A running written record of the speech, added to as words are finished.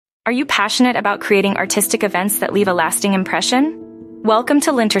Are you passionate about creating artistic events that leave a lasting impression? Welcome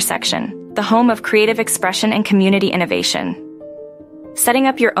to Lintersection, the home of creative expression and community innovation. Setting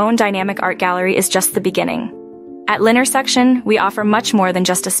up your own dynamic art gallery is just the beginning. At Lintersection, we offer much more than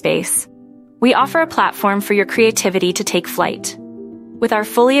just a space. We offer a platform for your creativity to take flight. With our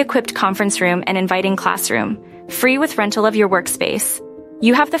fully equipped conference room and inviting classroom, free with rental of your workspace,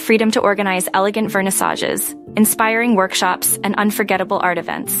 you have the freedom to organize elegant vernissages, inspiring workshops, and unforgettable art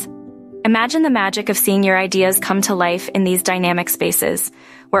events. Imagine the magic of seeing your ideas come to life in these dynamic spaces,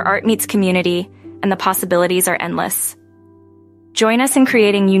 where art meets community, and the possibilities are endless. Join us in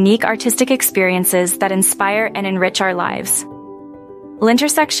creating unique artistic experiences that inspire and enrich our lives.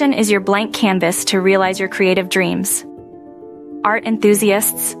 Lintersection is your blank canvas to realize your creative dreams. Art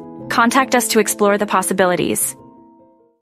enthusiasts, contact us to explore the possibilities.